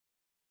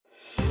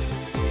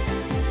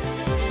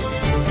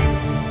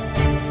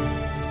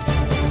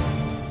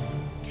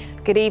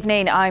Good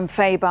evening, I'm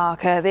Faye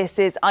Barker. This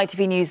is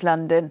ITV News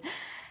London.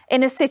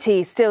 In a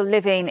city still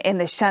living in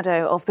the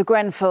shadow of the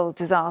Grenfell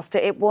disaster,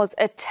 it was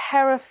a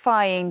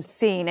terrifying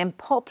scene in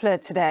Poplar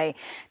today.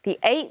 The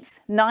 8th,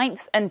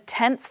 9th and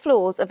 10th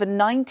floors of a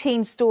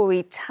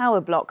 19-storey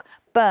tower block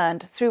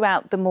burned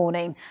throughout the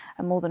morning,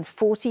 and more than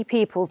 40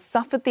 people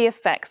suffered the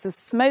effects of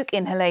smoke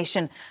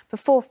inhalation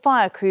before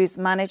fire crews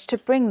managed to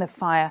bring the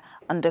fire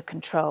under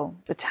control.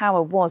 The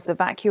tower was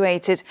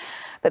evacuated.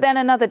 But then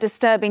another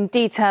disturbing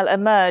detail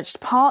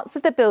emerged. Parts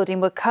of the building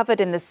were covered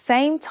in the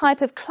same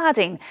type of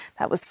cladding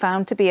that was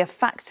found to be a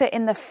factor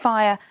in the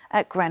fire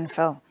at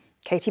Grenfell.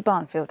 Katie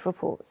Barnfield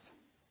reports.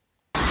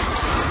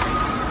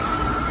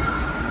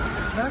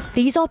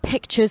 These are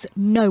pictures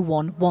no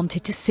one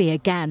wanted to see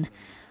again.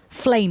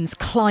 Flames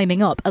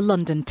climbing up a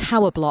London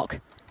tower block.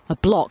 A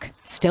block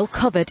still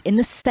covered in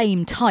the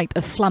same type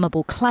of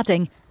flammable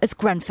cladding as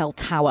Grenfell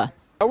Tower.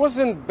 I was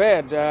in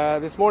bed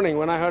this morning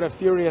when I heard a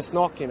furious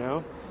knock,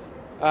 and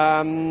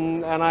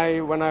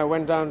when I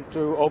went down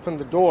to open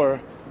the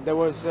door, there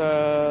was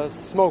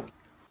smoke.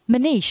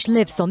 Manish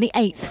lives on the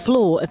 8th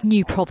floor of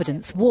New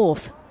Providence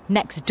Wharf,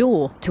 next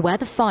door to where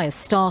the fire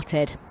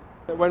started.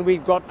 When we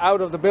got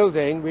out of the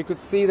building, we could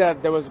see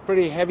that there was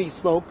pretty heavy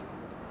smoke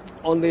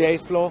on the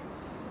 8th floor.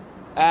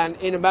 And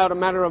in about a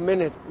matter of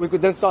minutes, we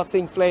could then start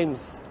seeing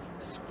flames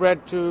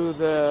spread to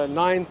the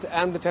 9th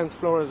and the 10th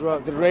floor as well.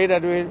 The rate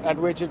at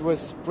which it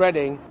was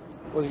spreading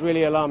was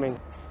really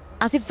alarming.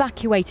 As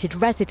evacuated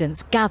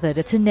residents gathered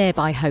at a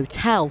nearby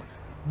hotel,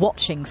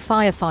 watching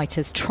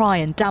firefighters try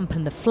and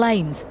dampen the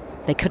flames,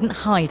 they couldn't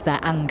hide their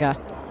anger.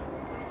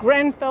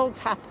 Grenfell's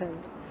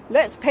happened.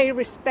 Let's pay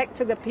respect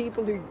to the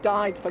people who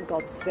died, for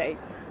God's sake.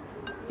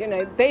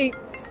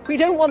 We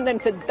don't want them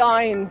to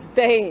die in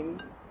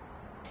vain.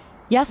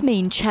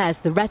 Yasmin chairs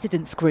the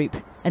residents group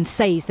and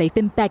says they've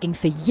been begging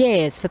for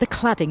years for the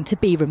cladding to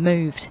be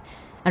removed.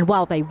 And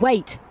while they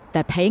wait,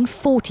 they're paying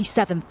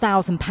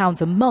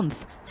 £47,000 a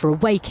month for a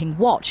waking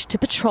watch to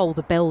patrol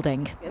the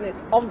building. And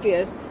it's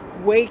obvious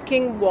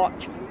waking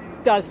watch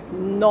does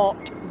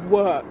not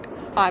work.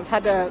 I've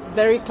had a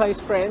very close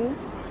friend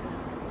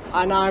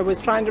and I was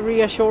trying to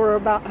reassure her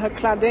about her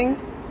cladding,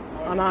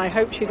 and I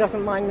hope she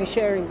doesn't mind me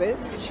sharing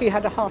this. She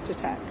had a heart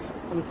attack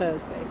on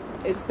Thursday.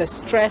 It's the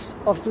stress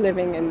of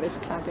living in this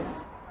cladding.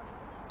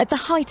 At the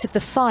height of the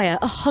fire,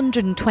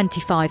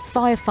 125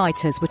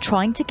 firefighters were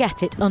trying to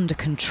get it under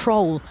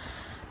control.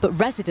 But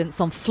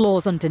residents on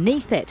floors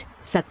underneath it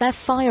said their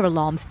fire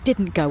alarms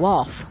didn't go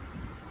off.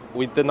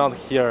 We did not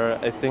hear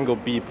a single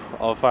beep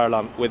of fire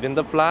alarm within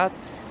the flat,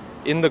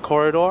 in the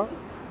corridor,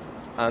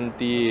 and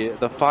the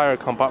fire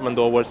compartment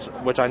door,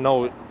 which I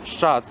know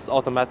shuts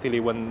automatically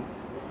when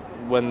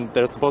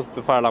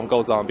the fire alarm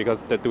goes on,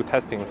 because they do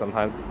testing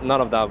sometimes. None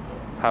of that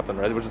happened,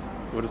 right? Which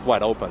is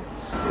wide open.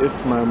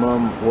 If my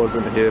mum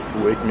wasn't here to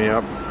wake me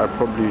up, I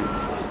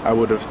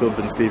would have still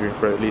been sleeping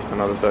for at least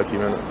another 30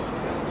 minutes,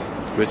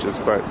 which is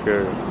quite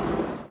scary.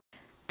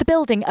 The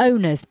building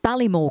owners,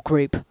 Ballymore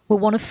Group, were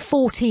one of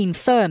 14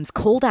 firms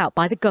called out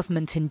by the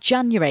government in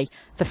January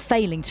for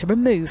failing to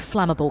remove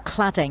flammable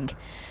cladding.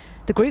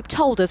 The group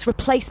told us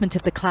replacement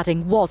of the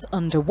cladding was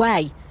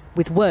underway,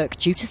 with work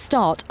due to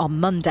start on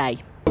Monday.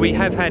 We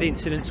have had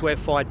incidents where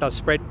fire does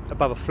spread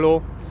above a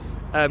floor.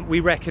 We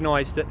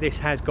recognise that this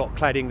has got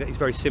cladding that is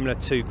very similar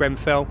to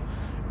Grenfell.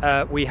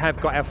 We have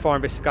got our fire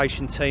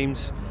investigation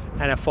teams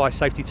and our fire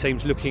safety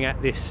teams looking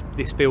at this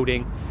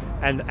building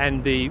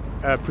and the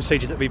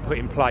procedures that have been put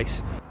in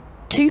place.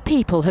 2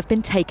 people have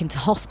been taken to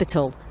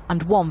hospital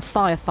and 1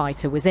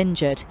 firefighter was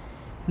injured.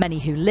 Many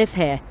who live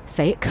here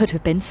say it could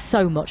have been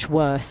so much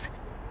worse.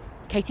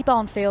 Katie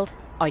Barnfield,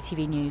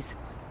 ITV News.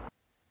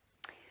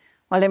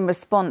 Well, in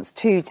response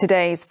to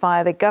today's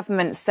fire, the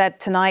government said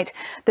tonight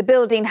the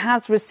building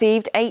has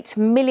received £8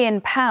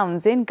 million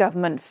in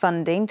government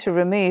funding to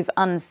remove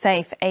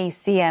unsafe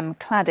ACM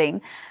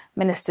cladding.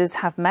 Ministers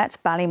have met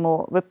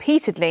Ballymore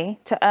repeatedly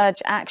to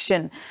urge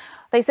action.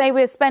 They say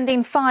we're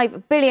spending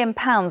 £5 billion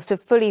to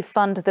fully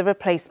fund the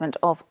replacement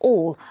of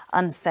all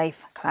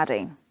unsafe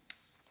cladding.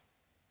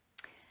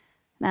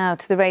 Now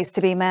to the race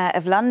to be Mayor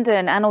of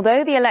London. And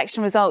although the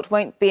election result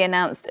won't be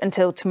announced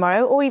until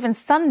tomorrow or even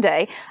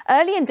Sunday,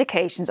 early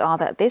indications are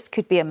that this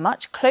could be a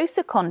much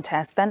closer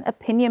contest than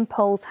opinion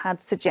polls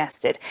had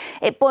suggested.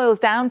 It boils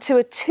down to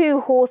a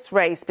 2-horse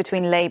race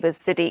between Labour's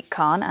Sadiq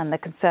Khan and the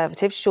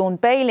Conservative Sean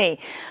Bailey.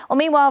 Well,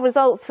 meanwhile,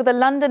 results for the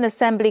London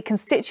Assembly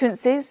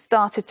constituencies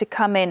started to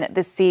come in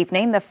this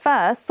evening. The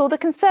first saw the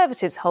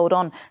Conservatives hold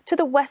on to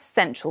the West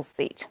Central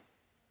seat.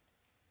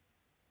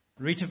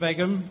 Rita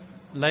Begum,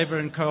 Labour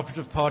and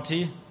Cooperative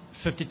Party,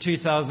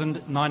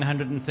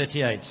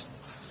 52,938.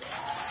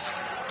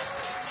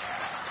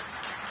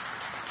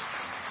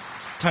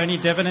 Tony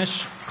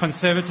Devonish,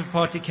 Conservative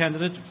Party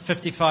candidate,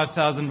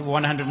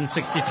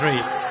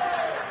 55,163.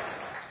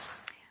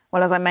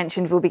 Well, as I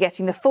mentioned, we'll be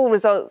getting the full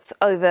results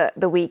over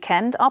the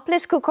weekend. Our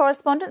political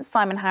correspondent,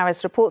 Simon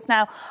Harris, reports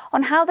now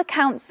on how the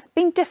count's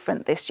been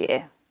different this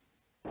year.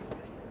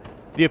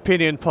 The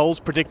opinion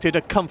polls predicted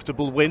a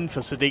comfortable win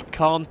for Sadiq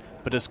Khan,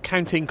 but as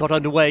counting got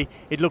underway,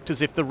 it looked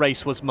as if the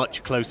race was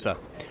much closer.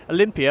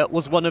 Olympia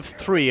was one of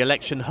 3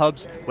 election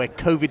hubs where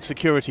COVID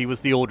security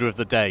was the order of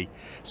the day.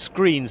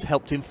 Screens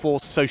helped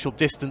enforce social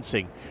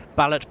distancing.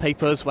 Ballot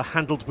papers were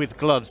handled with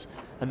gloves,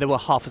 and there were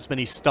half as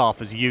many staff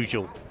as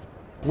usual.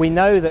 We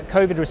know that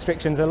COVID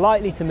restrictions are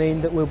likely to mean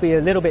that we'll be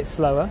a little bit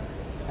slower,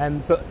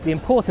 but the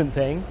important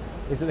thing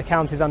is that the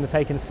count is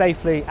undertaken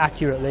safely,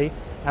 accurately,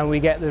 and we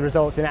get the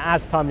results in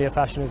as timely a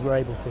fashion as we're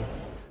able to.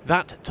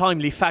 That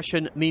timely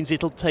fashion means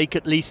it'll take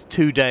at least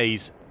 2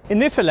 days. In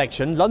this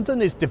election,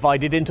 London is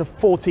divided into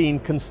 14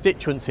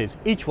 constituencies,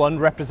 each one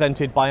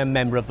represented by a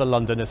member of the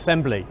London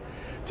Assembly.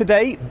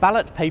 Today,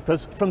 ballot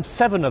papers from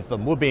 7 of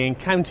them were being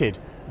counted.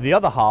 The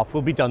other half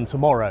will be done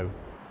tomorrow.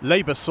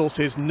 Labour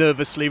sources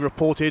nervously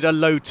reported a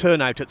low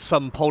turnout at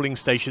some polling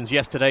stations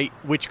yesterday,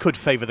 which could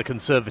favour the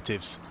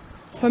Conservatives.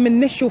 From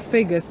initial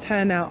figures,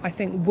 turnout I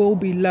think will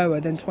be lower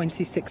than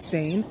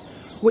 2016,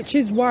 which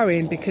is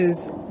worrying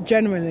because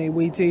generally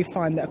we do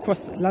find that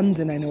across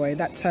London anyway,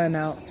 that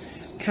turnout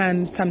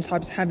can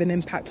sometimes have an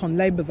impact on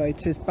Labour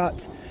voters,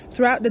 but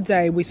throughout the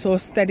day we saw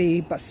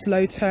steady but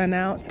slow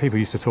turnout. People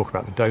used to talk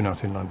about the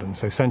donut in London,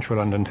 so central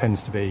London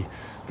tends to be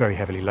very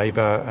heavily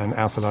Labour and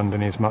outer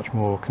London is much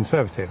more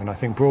Conservative, and I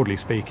think broadly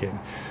speaking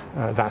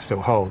that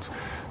still holds.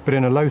 But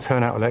in a low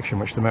turnout election,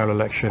 which the mayoral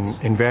election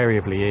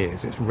invariably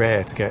is, it's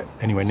rare to get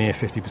anywhere near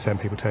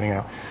 50% people turning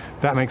out.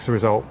 That makes the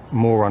result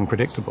more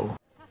unpredictable.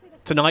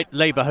 Tonight,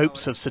 Labour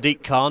hopes of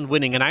Sadiq Khan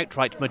winning an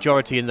outright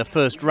majority in the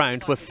first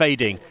round were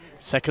fading.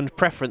 Second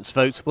preference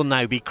votes will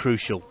now be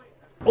crucial.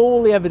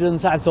 All the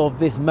evidence as of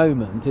this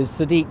moment is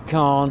Sadiq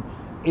Khan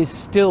is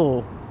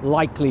still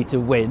likely to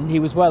win. He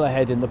was well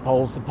ahead in the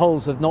polls. The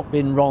polls have not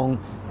been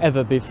wrong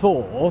ever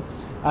before.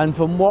 And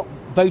from what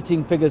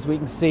voting figures we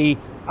can see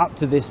up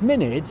to this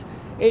minute,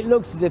 it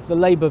looks as if the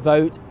Labour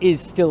vote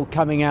is still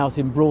coming out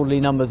in broadly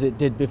numbers it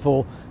did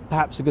before,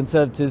 perhaps the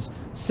Conservatives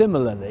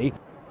similarly.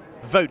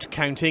 Vote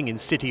counting in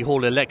City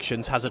Hall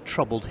elections has a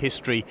troubled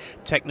history.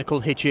 Technical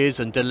hitches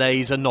and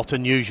delays are not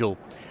unusual.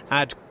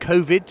 Add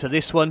COVID to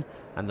this one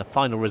and the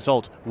final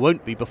result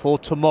won't be before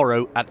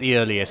tomorrow at the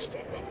earliest.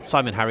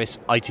 Simon Harris,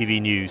 ITV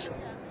News.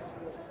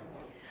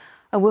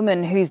 A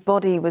woman whose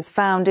body was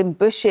found in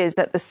bushes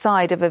at the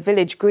side of a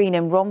village green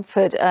in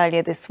Romford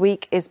earlier this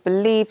week is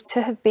believed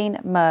to have been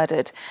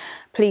murdered.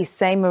 Police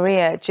say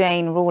Maria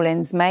Jane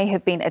Rawlins may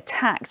have been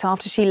attacked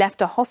after she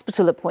left a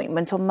hospital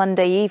appointment on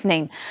Monday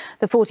evening.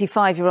 The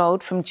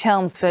 45-year-old from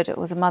Chelmsford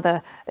was a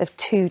mother of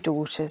 2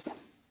 daughters.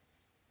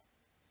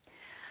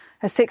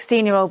 A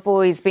 16-year-old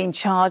boy has been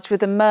charged with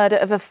the murder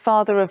of a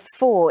father of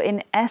 4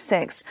 in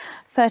Essex.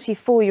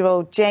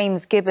 34-year-old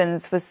James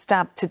Gibbons was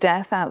stabbed to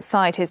death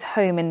outside his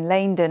home in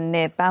Leindon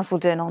near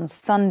Basildon on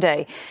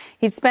Sunday.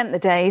 He'd spent the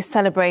day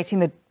celebrating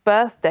the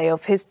birthday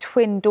of his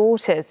twin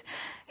daughters.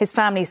 His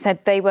family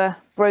said they were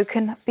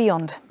broken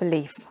beyond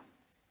belief.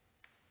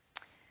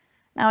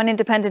 Now, an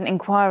independent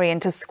inquiry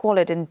into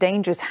squalid and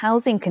dangerous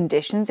housing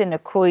conditions in a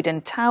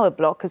Croydon tower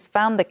block has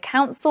found the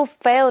council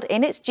failed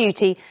in its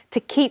duty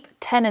to keep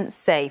tenants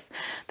safe.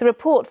 The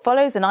report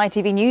follows an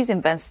ITV News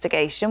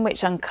investigation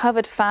which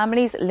uncovered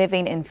families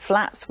living in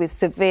flats with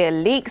severe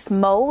leaks,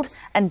 mould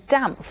and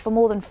damp for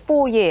more than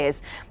 4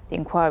 years. The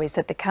inquiry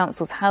said the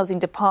council's housing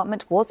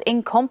department was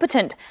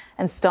incompetent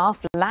and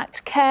staff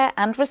lacked care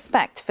and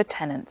respect for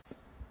tenants.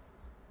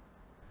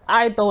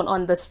 I don't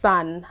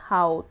understand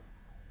how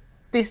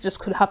this just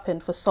could happen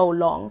for so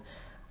long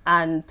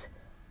and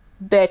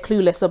they're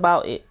clueless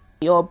about it.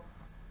 You're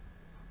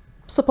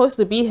supposed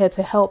to be here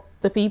to help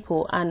the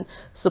people and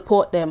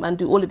support them and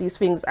do all of these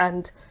things,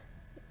 and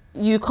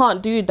you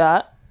can't do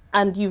that,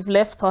 and you've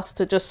left us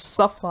to just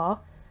suffer,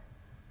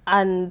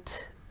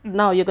 and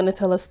now you're going to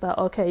tell us that,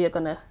 okay, you're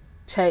going to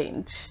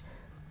change.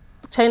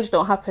 Change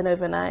don't happen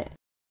overnight.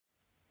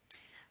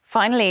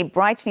 Finally,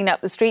 brightening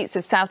up the streets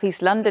of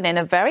southeast London in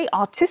a very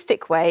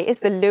artistic way is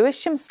the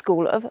Lewisham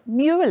School of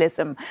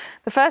Muralism.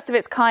 The first of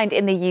its kind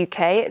in the UK,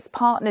 it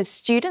partners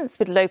students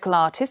with local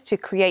artists to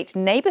create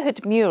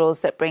neighbourhood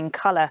murals that bring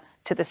colour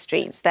to the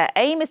streets. Their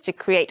aim is to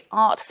create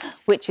art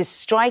which is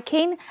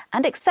striking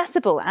and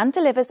accessible and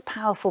delivers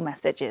powerful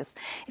messages.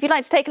 If you'd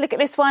like to take a look at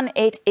this one,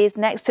 it is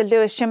next to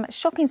Lewisham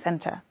Shopping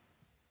Centre.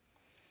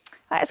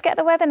 Right, let's get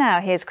the weather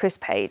now. Here's Chris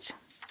Page.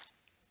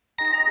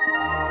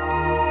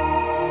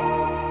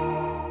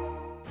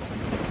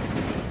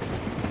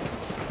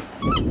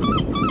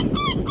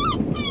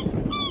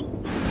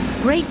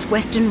 Great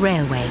Western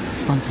Railway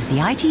sponsors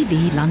the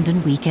ITV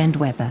London weekend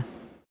weather.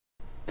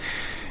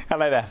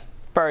 Hello there.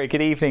 Very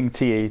good evening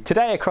to you.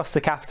 Today across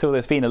the capital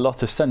there's been a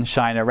lot of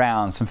sunshine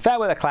around, some fair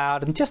weather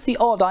cloud and just the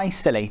odd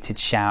isolated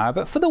shower,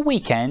 but for the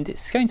weekend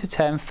it's going to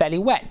turn fairly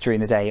wet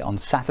during the day on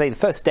Saturday, the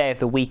first day of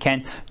the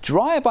weekend,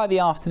 drier by the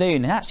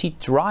afternoon and actually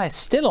drier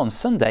still on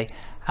Sunday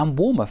and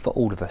warmer for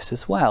all of us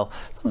as well.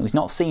 Something we've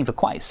not seen for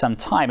quite some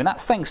time, and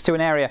that's thanks to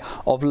an area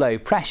of low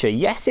pressure.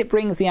 Yes, it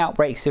brings the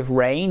outbreaks of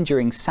rain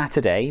during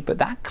Saturday, but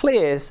that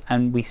clears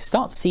and we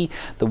start to see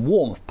the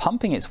warmth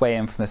pumping its way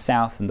in from the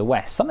south and the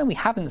west, something we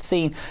haven't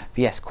seen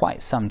for, yes,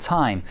 quite some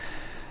time.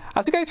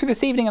 As we go through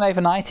this evening and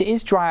overnight, it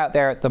is dry out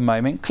there at the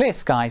moment. Clear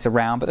skies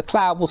around, but the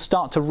cloud will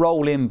start to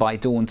roll in by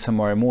dawn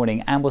tomorrow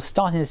morning, and we're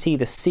starting to see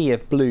the sea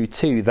of blue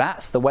too.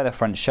 That's the weather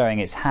front showing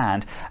its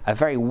hand. A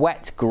very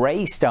wet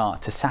grey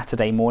start to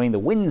Saturday morning. The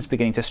wind's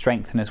beginning to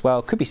strengthen as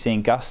well. Could be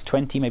seeing gusts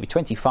 20, maybe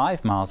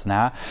 25 miles an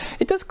hour.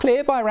 It does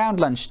clear by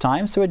around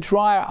lunchtime, so a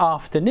drier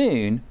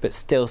afternoon, but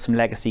still some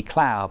legacy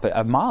cloud. But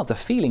a milder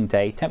feeling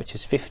day,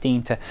 temperatures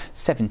 15 to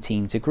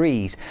 17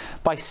 degrees.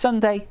 By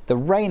Sunday, the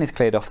rain has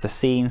cleared off the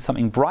scene,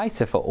 something brighter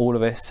for all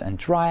of us and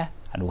drier,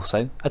 and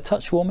also a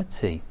touch warmer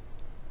too.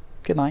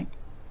 Good night.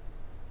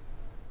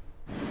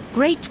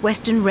 Great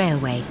Western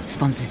Railway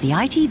sponsors the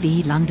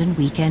ITV London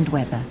weekend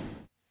weather.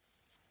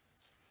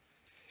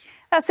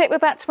 That's it. We're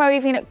back tomorrow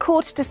evening at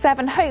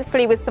 6:45,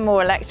 hopefully with some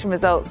more election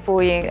results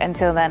for you.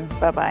 Until then,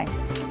 bye-bye.